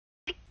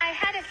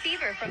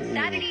fever from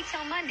Saturday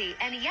till Monday,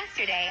 and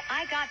yesterday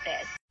I got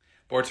this.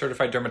 Board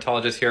certified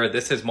dermatologist here.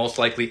 This is most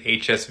likely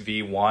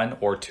HSV1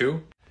 or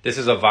 2. This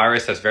is a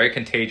virus that's very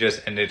contagious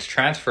and it's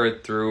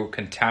transferred through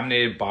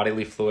contaminated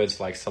bodily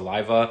fluids like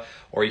saliva,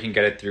 or you can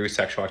get it through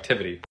sexual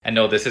activity. And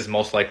no, this is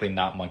most likely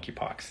not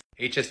monkeypox.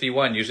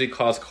 HSV1 usually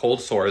causes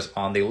cold sores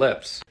on the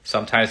lips.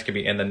 Sometimes it can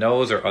be in the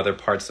nose or other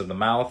parts of the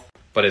mouth,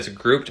 but it's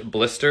grouped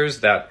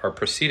blisters that are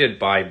preceded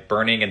by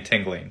burning and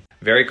tingling.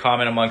 Very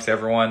common amongst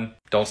everyone.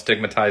 Don't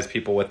stigmatize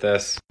people with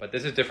this. But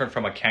this is different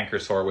from a canker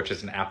sore, which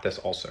is an aphthous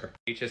ulcer.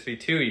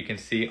 HSV2 you can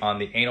see on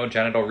the anal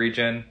genital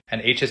region,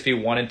 and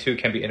HSV1 and 2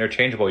 can be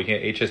interchangeable. You can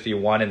get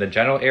HSV1 in the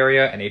genital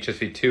area and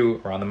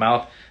HSV2 around the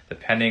mouth,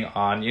 depending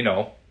on,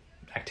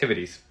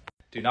 activities.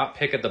 Do not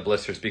pick at the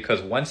blisters,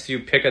 because once you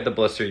pick at the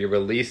blister, you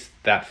release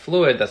that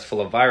fluid that's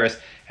full of virus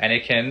and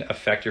it can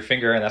affect your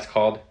finger, and that's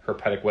called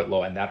herpetic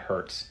whitlow, and that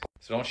hurts.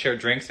 So don't share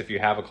drinks if you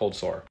have a cold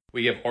sore.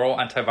 We give oral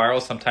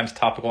antivirals, sometimes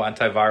topical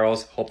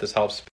antivirals. Hope this helps.